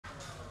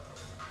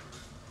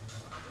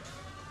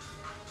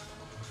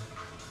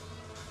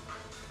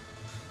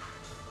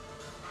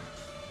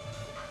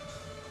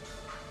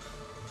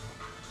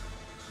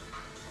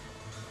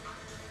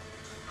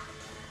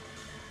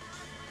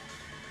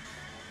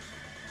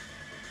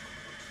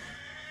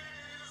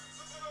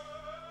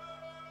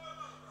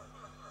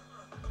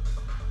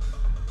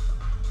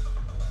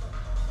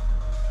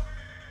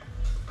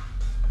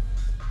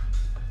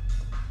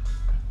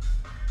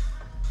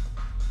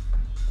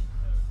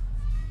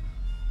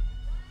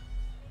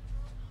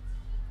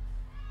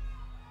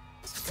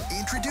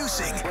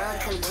Introducing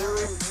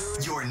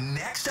your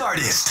next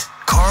artist,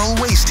 Carl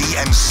Wasty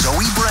and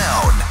Zoe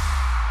Brown.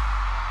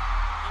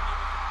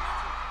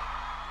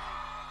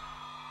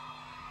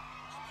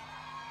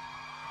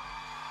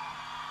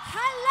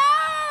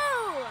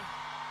 Hello!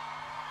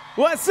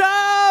 What's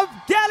up,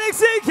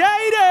 Galaxy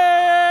KDay?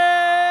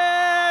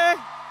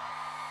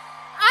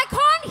 I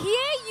can't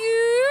hear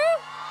you.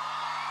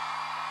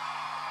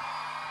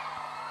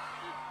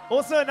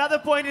 Also, another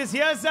point is,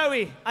 here's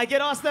Zoe. I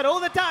get asked that all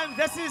the time.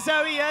 This is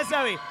Zoe, here's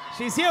Zoe.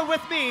 She's here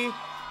with me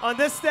on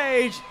this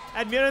stage.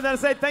 And Meerendal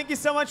said, thank you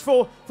so much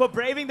for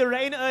braving the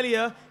rain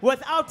earlier.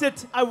 Without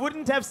it, I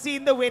wouldn't have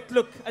seen the wet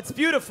look. It's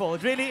beautiful,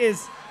 it really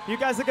is. You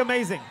guys look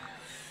amazing.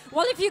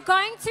 Well, if you're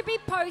going to be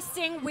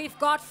posting, we've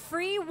got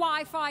free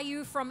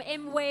Wi-Fi from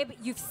MWeb.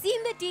 You've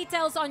seen the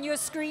details on your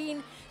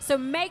screen. So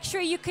make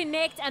sure you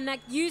connect and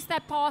use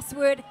that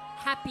password,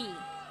 HAPPY.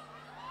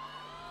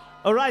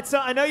 All right, so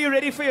I know you're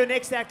ready for your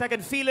next act. I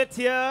can feel it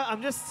here. Let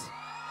me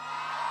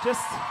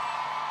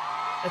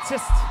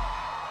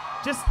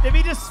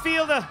just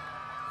feel it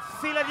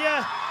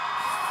here.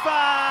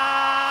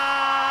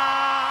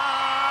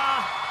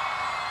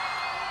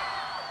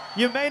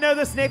 You may know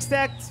this next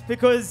act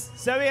because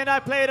Zoe and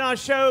I played on our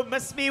show,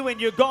 Miss Me When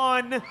You're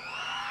Gone.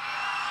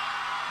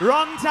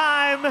 Wrong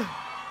Time.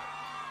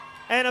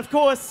 And of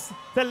course,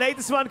 the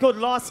latest one called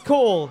Last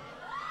Call.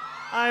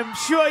 I'm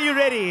sure you're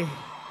ready.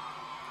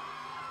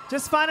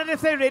 Just find out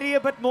if they're ready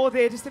a bit more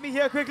there. Just let me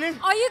hear quickly.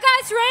 Are you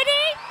guys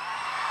ready?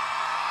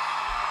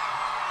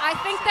 I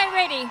think they're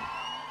ready.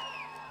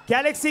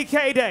 Galaxy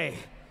KDay,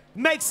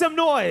 make some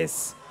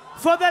noise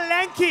for the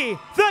lanky,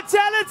 the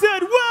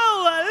talented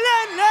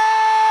Linley!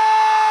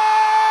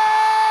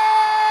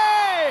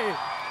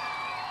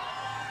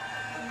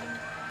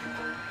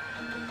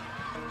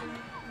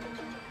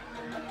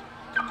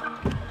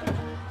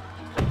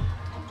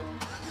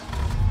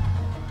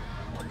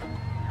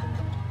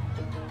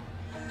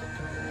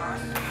 I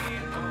see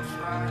it go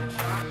slide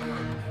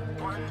shotgun.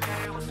 One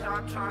day we'll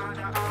stop trying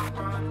to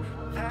outrun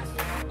that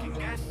second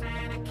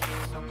guessing. It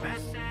keeps on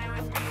messing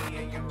with me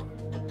and you.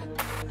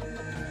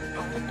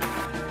 Don't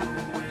wanna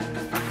ruin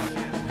the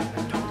friendship.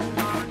 Don't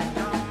wanna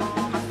numb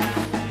all my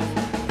senses. That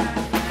second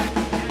guessing. It keeps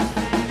on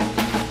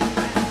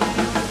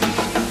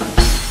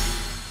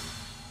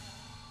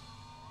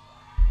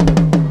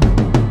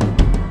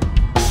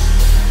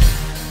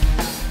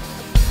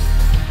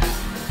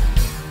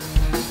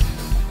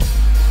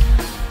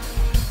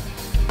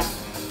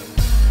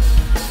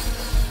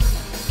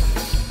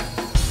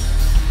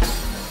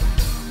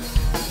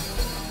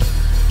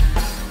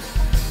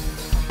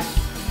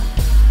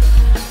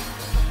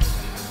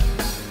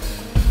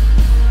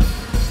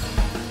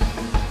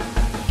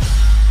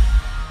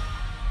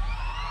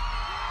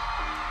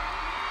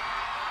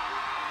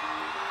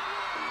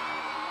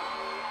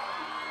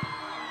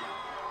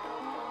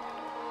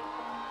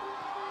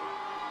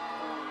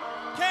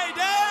messing with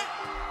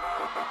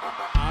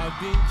I've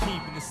been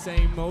keeping the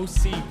same old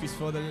secrets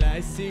for the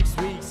last 6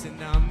 weeks,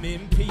 and I'm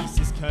in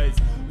pieces cause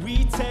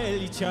we tell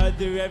each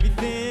other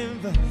everything,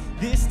 but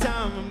this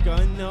time I'm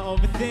gonna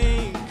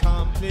overthink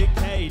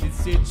complicated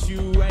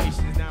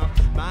situations. Now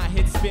my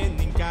head's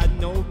spinning, got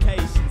no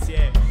patience,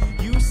 yeah.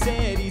 You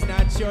said he's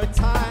not your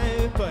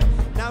type, but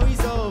now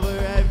he's over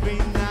every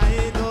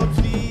night. Oh,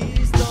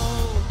 please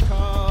don't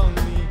call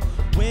me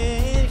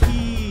when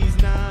he's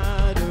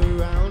not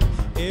around.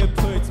 It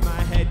puts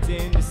my head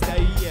in the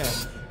state, yeah.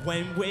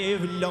 When we're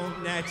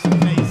alone at your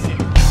place, yeah.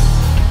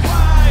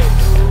 Why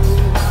do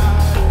I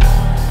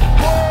want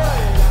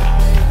what I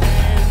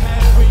can't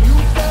have? When you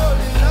fall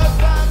in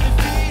love, I'm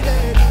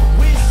defeated.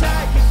 Wish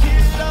I could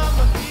kill all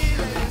my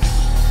feelings.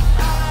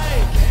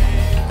 I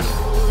can't go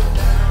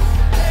down,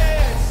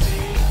 can't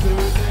see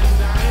through the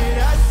night.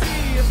 I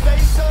see your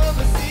face on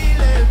the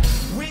ceiling.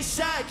 Wish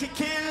I could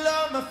kill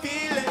all my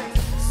feelings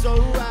so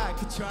I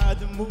could try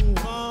to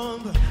move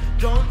on, but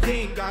don't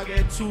think I'll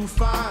get too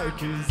far,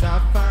 cause I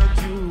found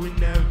you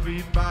in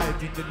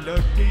everybody. The look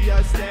of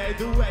your stare,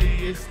 the way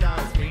it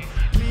stops me.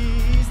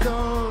 Please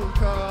don't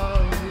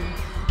call me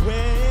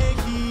when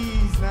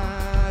he's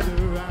not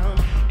around.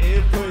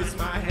 It puts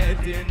my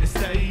head in the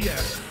state,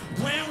 yeah.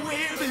 When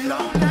we're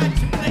alone at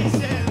your place,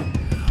 yeah.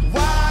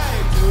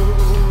 Why do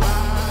I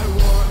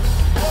want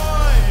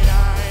what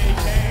I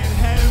can't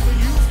have? When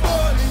you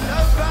fall in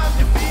love, I'm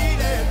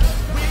defeated.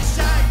 Wish I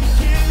could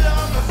kill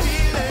all my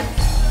feelings.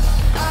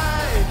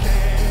 I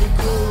can't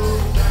go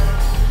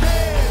down,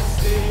 can't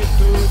sleep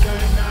through the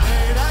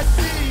night. I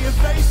see your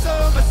face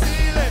on my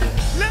ceiling.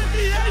 Let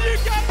me hear you,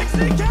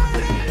 Galaxy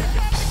KDay.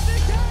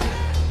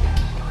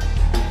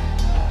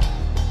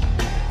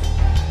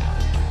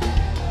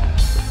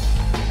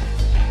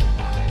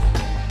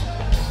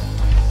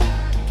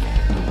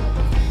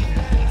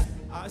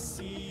 I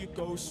see you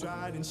ghost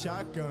riding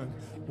shotgun.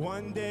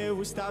 One day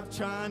we'll stop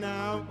trying to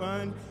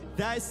outrun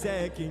that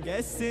second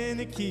guessing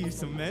that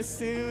keeps on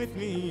messing with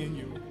me and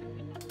you.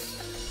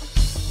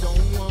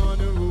 Don't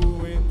wanna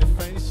ruin the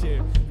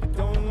friendship, I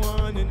don't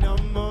wanna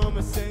numb all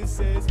my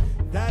senses.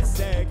 That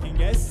second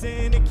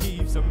guessing that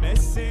keeps on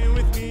messing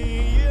with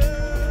me,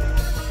 yeah.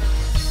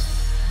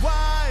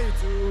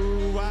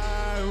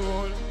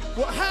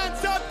 Well,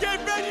 hands up,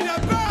 get ready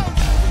to bounce.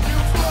 You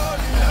fall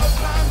in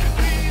love, I'm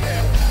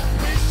defeated.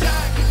 Wish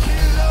I could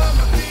kill all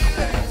my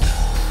feelings.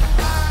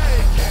 I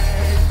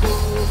can't go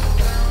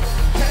down,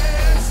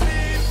 can't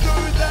sleep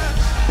through that.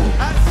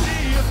 I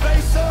see your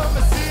face on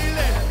my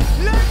ceiling.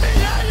 Let me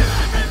hear you,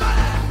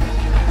 everybody.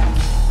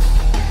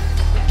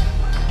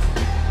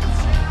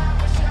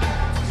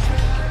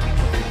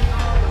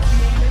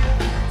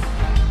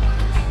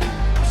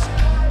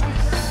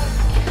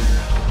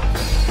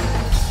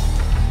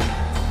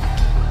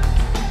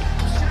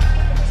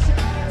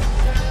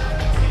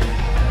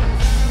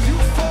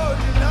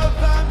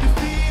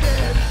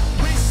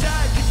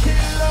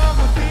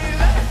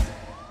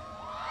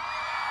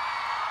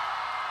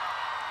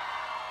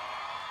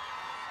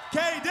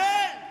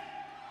 KDay!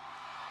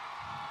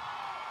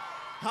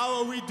 How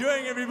are we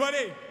doing,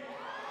 everybody?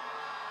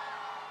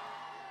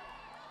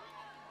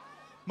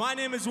 My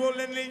name is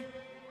Linley.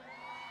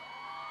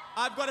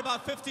 I've got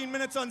about 15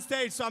 minutes on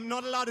stage, so I'm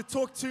not allowed to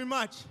talk too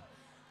much.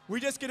 We're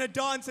just gonna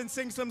dance and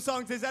sing some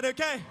songs. Is that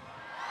okay?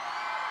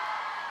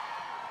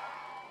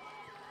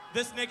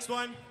 This next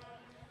one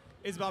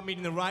is about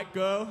meeting the right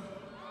girl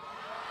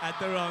at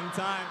the wrong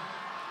time.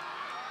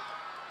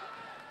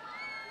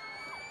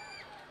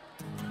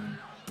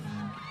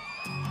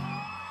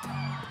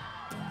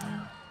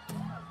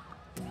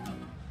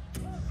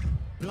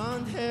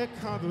 Blonde hair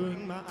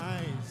covering my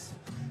eyes.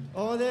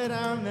 All that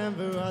I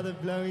remember are the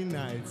blurry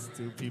nights.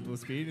 Two people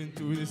speeding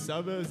through the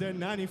suburbs at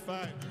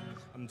 95.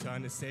 I'm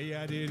trying to say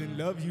I didn't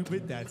love you,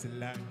 but that's a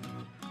lie.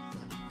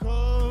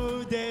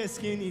 Cold day,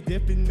 skinny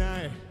dipping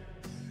night.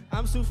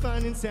 I'm still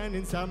finding sand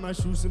inside my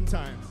shoes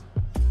sometimes.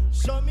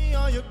 Show me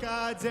all your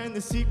cards and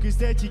the secrets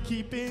that you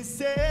keep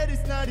inside.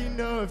 It's not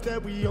enough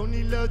that we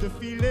only love the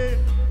feeling.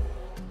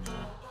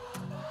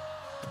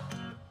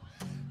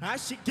 I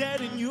should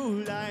get a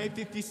new life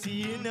if you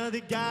see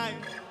another guy.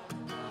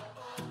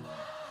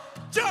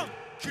 Jump!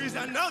 Cause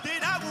I know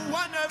that I will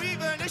want her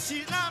even if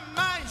she's not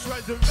mine. She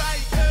was the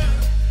right girl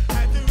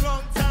at the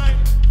wrong time.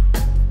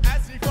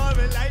 Asked me for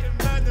a light and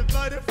burned the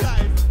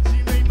butterflies.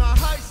 She made my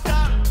heart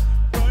stop,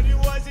 but it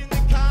wasn't the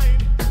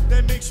kind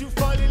that makes you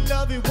fall in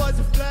love. It was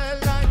a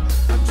flat line.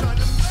 I'm trying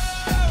to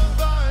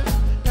move on,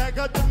 pack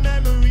up the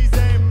memories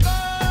and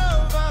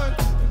move on.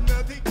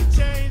 Nothing can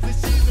change that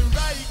she's the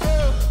right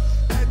girl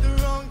at the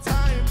wrong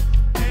time.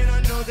 And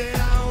I know that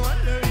I want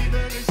her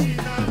even if she's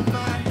not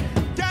mine.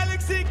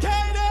 Galaxy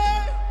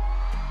KDay!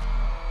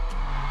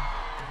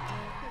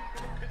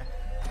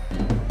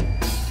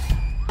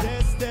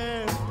 Yes,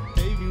 there,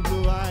 baby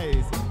blue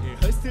eyes.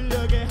 It hurts to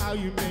look at how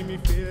you made me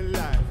feel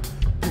alive.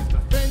 Cause my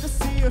friends, I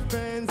see your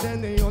friends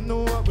and they all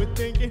know what we're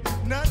thinking.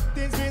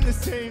 Nothing's been the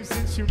same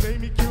since you made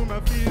me kill my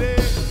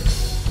feelings.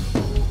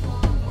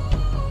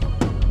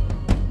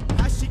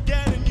 I should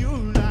get a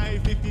new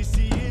life if you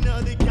see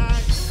another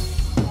guy.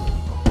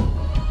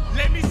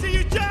 Let me see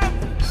you jump!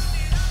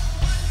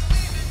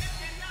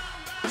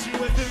 She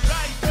was the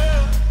right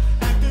girl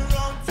at the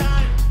wrong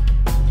time.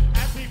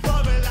 Asked me for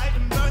a light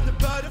and burned the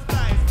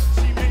butterflies.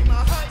 She made my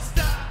heart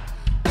stop,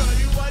 but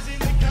it wasn't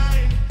the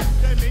kind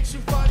that makes you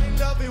fall in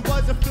love. It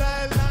was a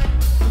flat line.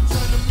 I'm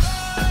trying to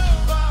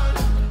move on,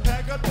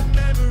 pack up the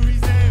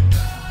memories and move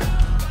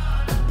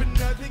on. But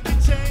nothing can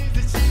change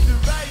that she's the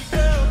right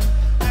girl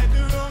at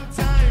the wrong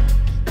time.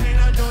 And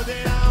I know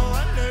that I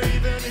want her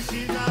even if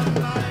she's not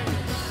mine.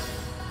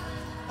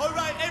 All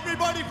right,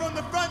 everybody from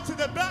the front to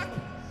the back,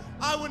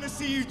 I want to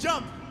see you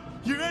jump.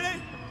 You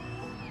ready?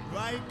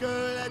 Right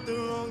girl at the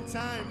wrong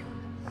time.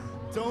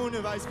 Don't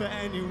advise for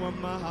anyone,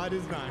 my heart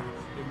is mine.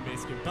 It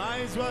makes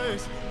goodbyes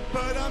worse,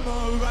 but I'm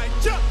alright.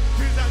 Jump!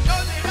 Cause I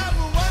know that I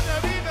will want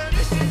her even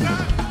if she's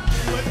not.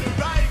 She was the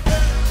right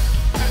girl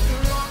at the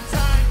wrong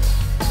time.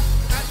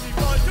 Asked me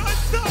for don't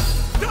stop,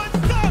 don't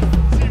stop.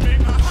 She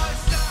made my heart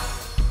stop,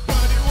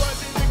 but it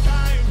wasn't the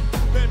kind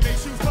that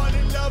makes you fall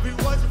in love. It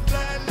was a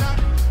flat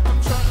line. I'm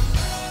trying to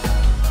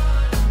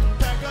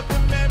pack up the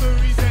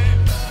memories and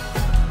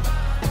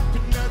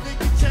but nothing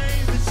can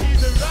change that she's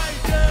the right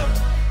girl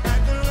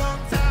at the wrong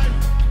time.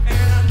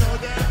 And I know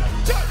that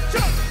jump,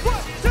 jump, 1,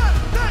 2,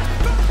 3,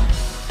 4.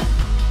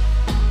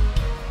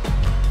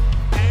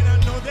 And I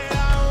know that I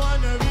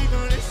want her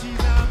even if she's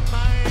not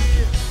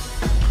mine.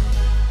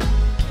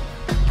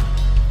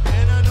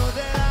 And I know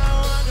that I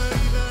want her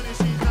even if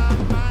she's not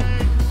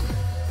mine.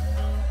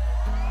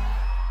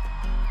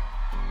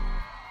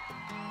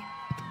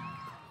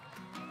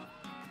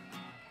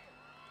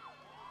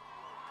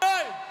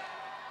 Hey!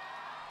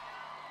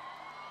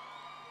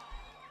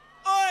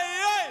 Oi,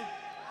 oi!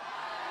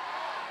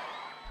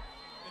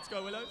 Let's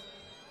go, Willows.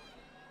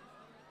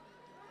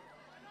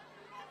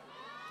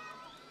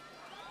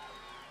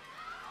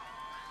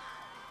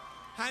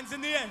 Hands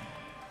in the air.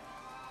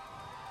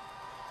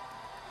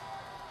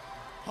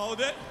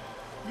 Hold it.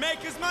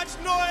 Make as much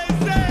noise as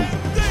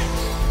 3,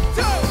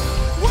 2,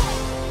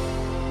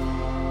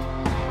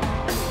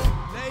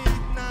 1.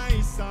 Late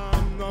nights,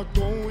 I'm not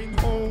going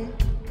home.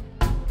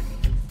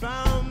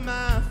 Found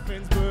my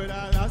friends, but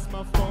I lost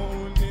my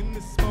phone in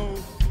the smoke.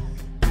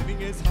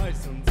 Living is hard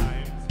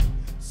sometimes,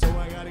 so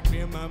I gotta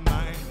clear my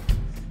mind.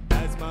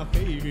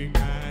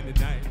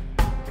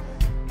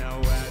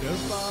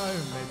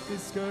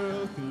 this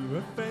girl through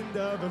a friend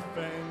of a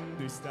friend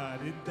who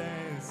started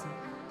dancing.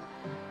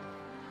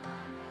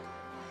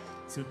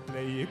 To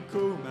play it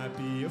cool might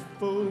be a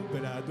fool,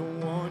 but I don't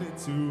want it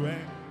to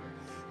end.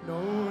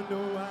 No,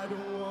 no, I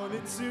don't want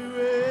it to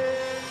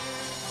end.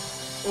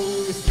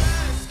 Oh, it's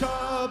last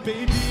call,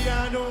 baby,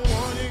 I don't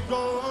want to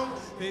go home.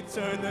 They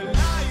turn the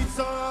lights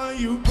on,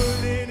 you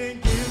pull in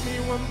and give me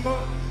one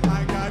more.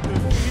 I got the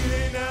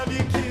feeling of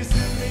you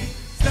kissing me,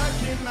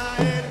 stuck in my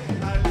head.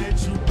 I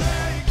let you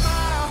break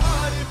my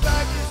heart. If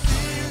I can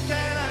see you,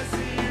 can I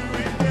see you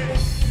again?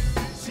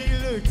 She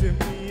looked at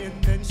me and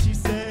then she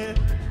said,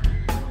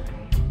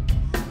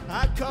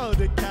 I called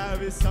the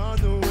cab, it's on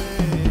the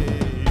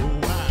way.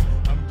 Oh,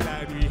 I'm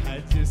glad we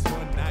had just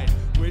one night.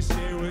 Wish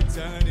it would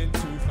turn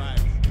into 5,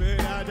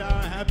 but I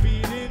don't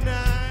happy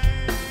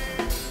tonight.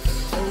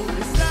 Oh,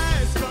 it's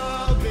last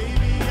call,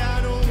 baby,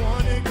 I don't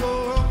wanna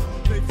go home.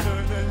 They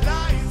turn the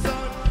lights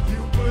on, you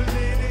pull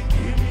in and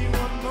give me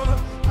one more.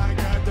 I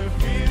got the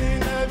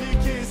feeling of you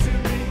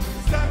kissing me,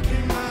 stuck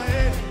in my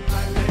head.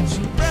 I let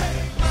you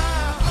break my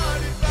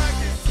heart. If I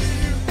can see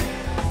you,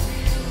 can I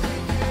see you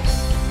again?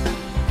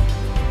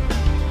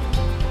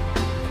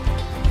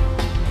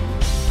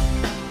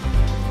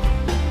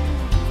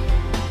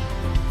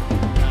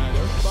 At a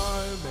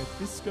bar, met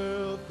this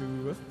girl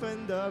through a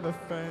friend of a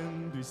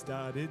friend. We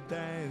started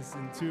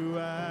dancing to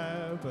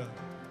ABBA.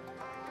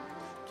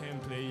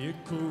 Can't play it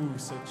cool,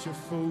 such a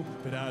fool,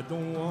 but I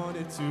don't want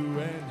it to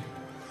end.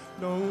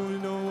 No,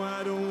 no,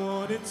 I don't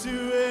want it to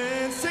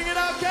end. Sing it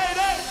out,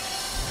 KDay!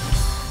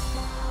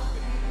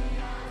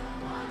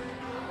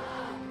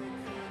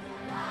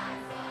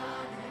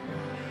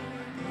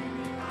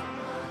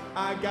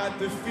 I got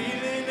the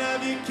feeling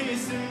of you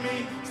kissing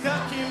me,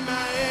 stuck in my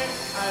head.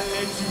 I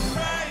let you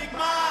break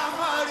my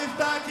heart. If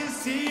I can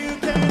see you,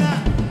 can I?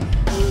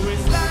 Oh,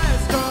 it's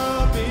last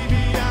call,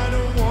 baby, I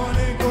don't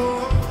wanna go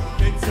home.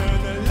 They turn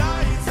the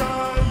lights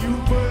on, you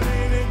pull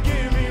in and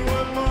give me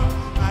one more.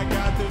 I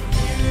got the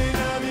feeling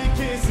of you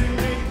kissing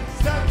me,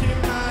 stuck in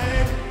my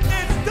head.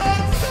 It's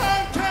done,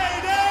 son,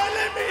 KDay,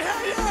 let me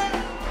hear you.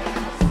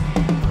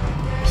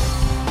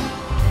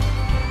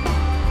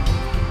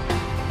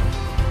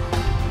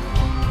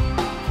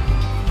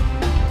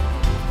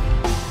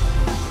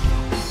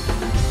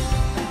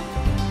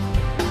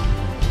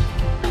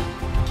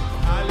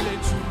 I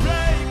let you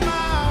break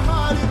my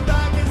heart. If I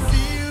can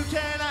see you,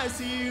 can I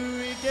see you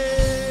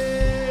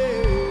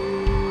again?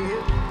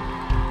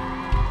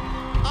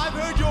 I've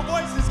heard your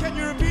voices, can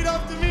you repeat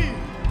after me?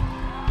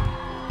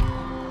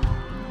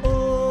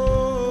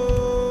 Oh,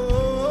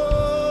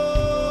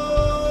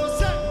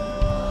 say,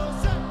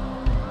 say.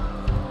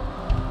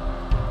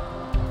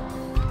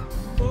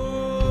 Oh,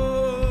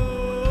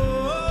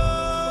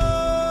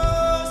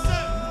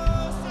 say,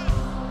 say.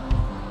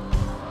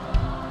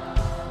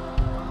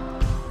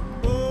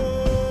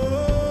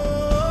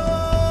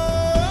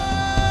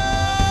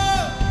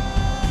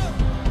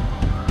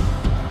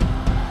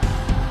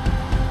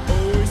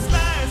 Oh, it's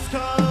last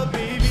call,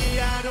 baby,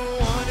 I don't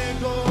wanna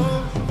go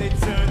home. They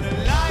turn the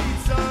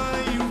lights on,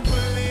 you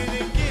pull in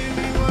and give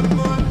me one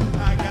more.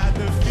 I got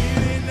the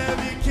feeling of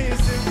you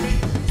kissing me,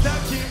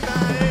 stuck in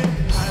my head.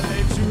 I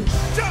let you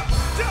jump,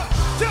 jump,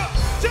 jump,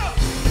 jump.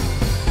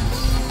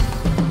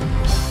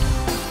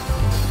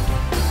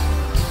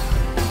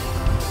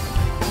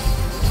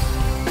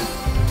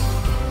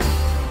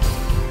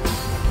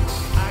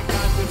 I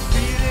got the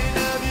feeling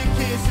of you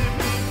kissing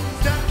me,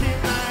 stuck in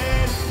my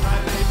head. I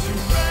let you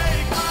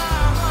break my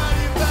heart.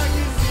 If I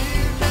can see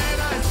you, can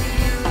I see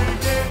you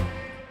again?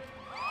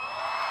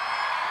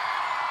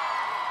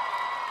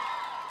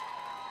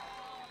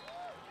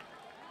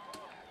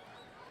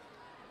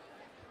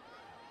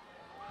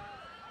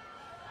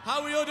 How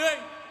are we all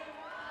doing?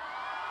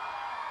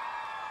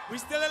 We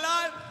still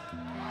alive?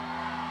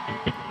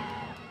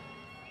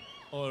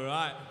 All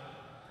right.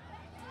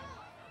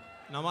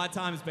 Now my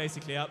time's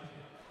basically up,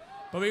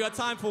 but we got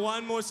time for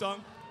one more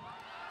song.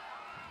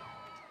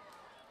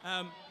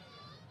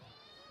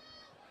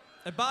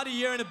 About a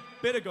year and a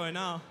bit ago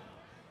now,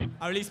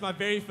 I released my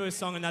very first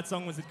song, and that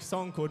song was a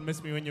song called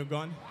Miss Me When You're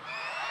Gone.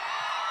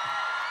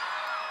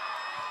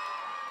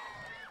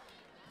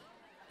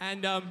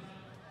 And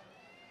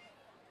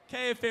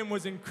KFM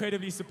was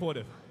incredibly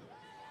supportive,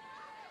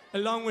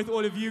 along with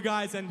all of you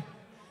guys, and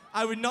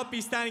I would not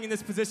be standing in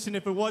this position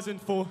if it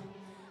wasn't for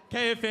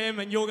KFM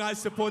and your guys'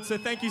 support, so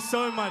thank you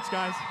so much,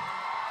 guys.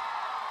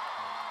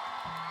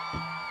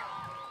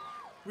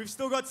 We've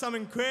still got some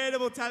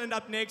incredible talent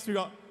up next. We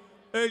got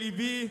Early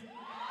V,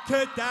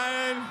 Kurt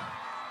Darren,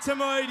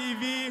 Timo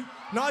ADV,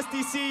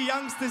 Nasty C,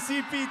 Youngster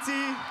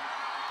CPT.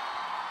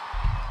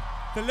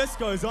 The list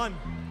goes on.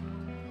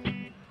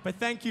 But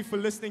thank you for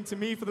listening to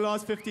me for the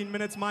last 15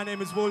 minutes. My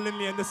name is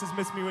Linley, and this is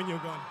Miss Me When You're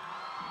Gone.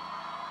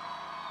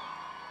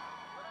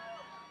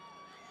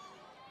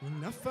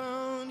 When I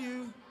found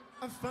you,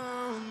 I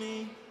found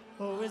me.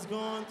 Always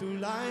going through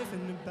life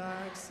in the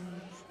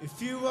backseat.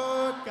 If you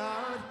walk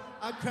out,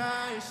 I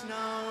crash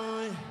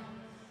now.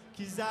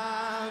 'Cause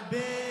I've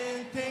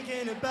been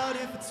thinking about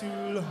it for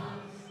too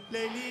long.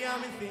 Lately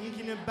I've been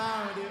thinking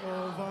about it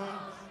over.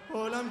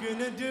 All I'm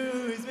gonna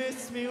do is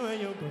miss me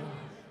when you're gone.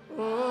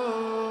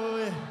 Oh,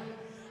 yeah.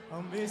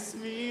 I'll miss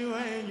me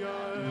when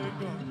you're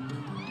gone.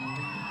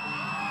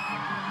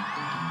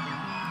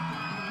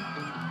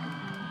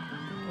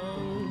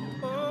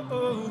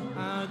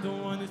 I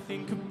don't wanna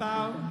think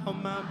about how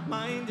my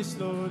mind is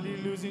slowly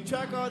losing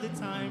track all the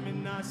time,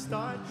 and I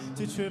start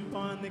to trip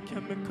on the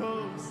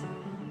chemicals.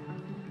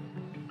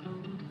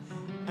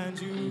 And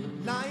you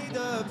light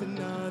up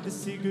another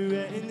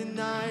cigarette in the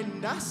night,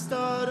 and I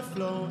start to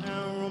flow and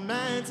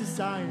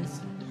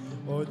romanticize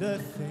all the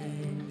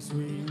things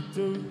we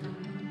do.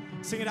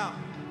 Sing it out.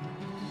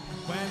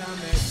 When I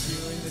met you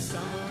in the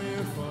summer, we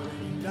were falling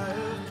in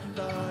love.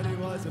 Thought it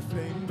was a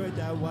fling, but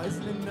that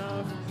wasn't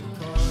enough.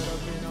 Caught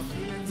up in our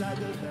feelings at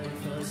the very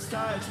first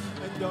touch,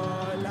 and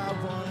all I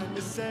wanted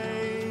to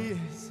say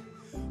is,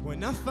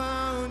 when I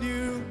found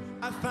you,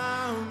 I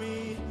found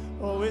me.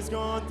 Always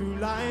going through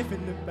life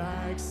in the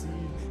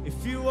backseat.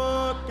 If you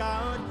walk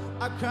out,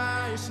 I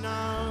crash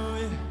now.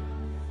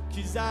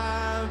 'Cause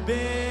I've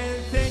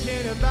been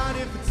thinking about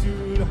it for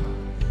too long.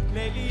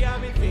 Lately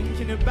I've been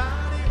thinking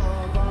about it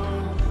all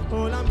wrong.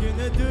 All I'm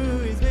gonna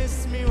do is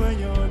miss me when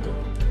you're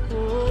gone.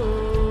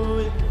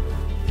 Oh,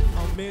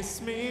 I'll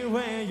miss me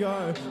when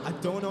you're. I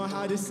don't know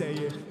how to say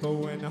it, but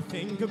when I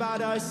think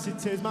about us, it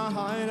tears my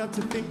heart up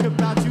to think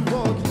about you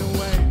walking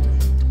away.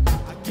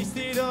 I guess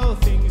that all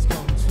things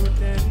come to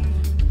an end.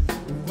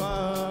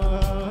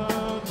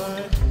 Whoa,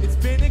 but it's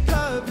been a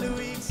couple of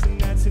weeks, and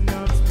that's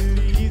enough to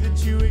believe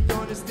that you were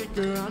gonna stick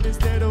around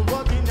instead of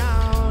walking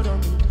out on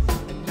me.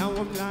 And now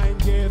I'm lying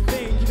here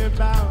thinking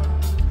about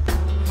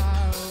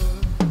how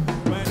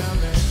when I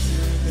met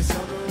you in the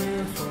summer we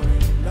were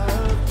falling in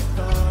love.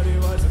 Thought it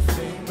was a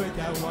thing, but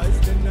that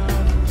wasn't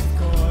enough.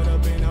 Caught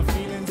up in our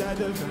feelings at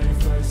the very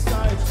first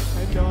touch,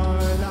 and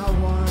all I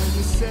wanted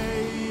to say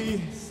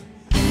is,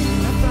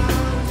 I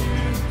found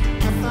you,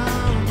 I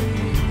found me.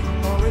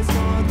 Always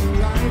going through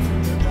life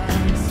in the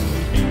backseat.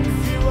 If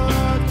you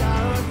walk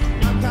out,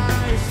 I'm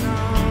crash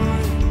now.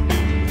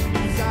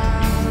 'Cause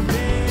I've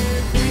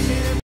been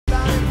thinking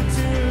about it for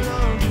too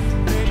long.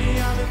 Lately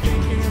I've been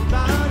thinking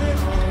about it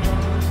all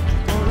wrong.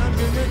 All I'm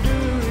gonna do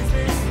is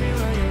miss me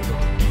when you're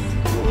gone.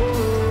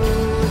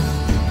 Oh,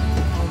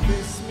 I'll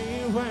miss me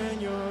when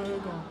you're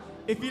gone.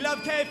 If you love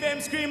KFM,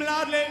 scream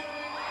loudly.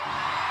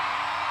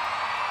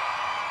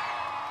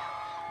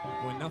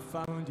 When I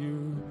found you,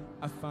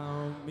 I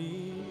found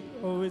me.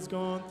 Always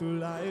going through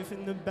life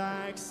in the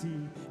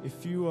backseat.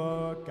 If you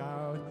walk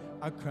out,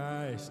 I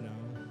crash now.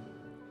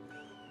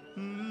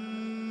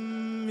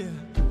 Yeah.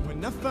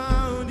 When I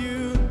found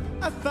you,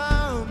 I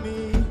found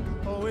me.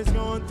 Always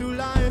going through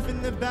life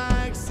in the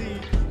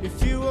backseat.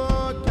 If you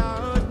walk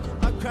out,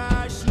 I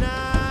crash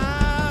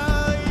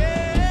now.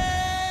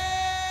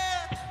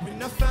 Yeah.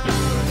 When I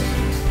found you,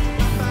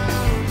 I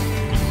found me.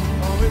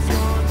 Always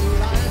going through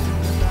life in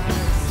the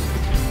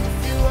backseat. If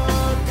you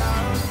walk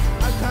out,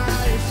 I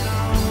crash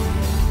now.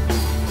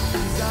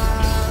 'Cause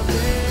I've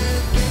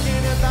been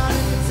thinking about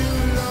it for too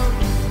long.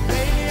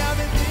 Lately I've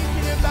been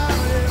thinking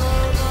about it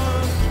all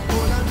wrong.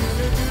 All I'm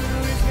gonna do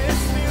is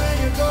miss me when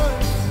you're gone.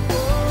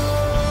 Oh,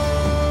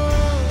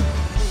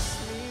 miss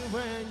me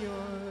when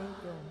you're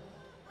gone.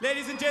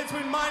 Ladies and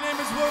gentlemen, my name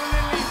is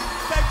Linley.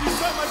 Thank you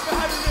so much for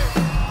having me.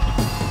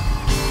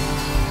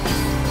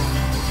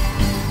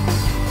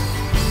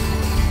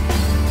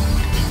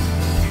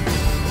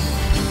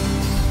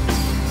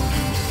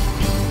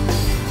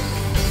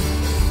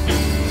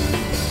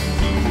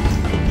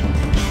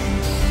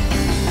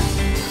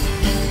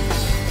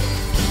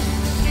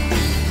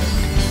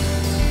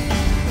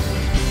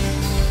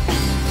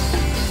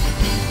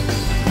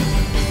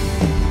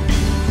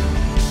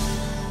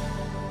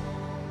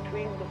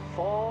 Between the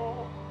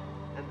fall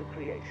and the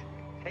creation,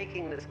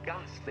 taking this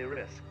ghastly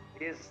risk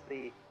is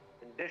the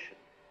condition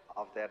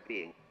of their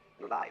being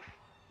life.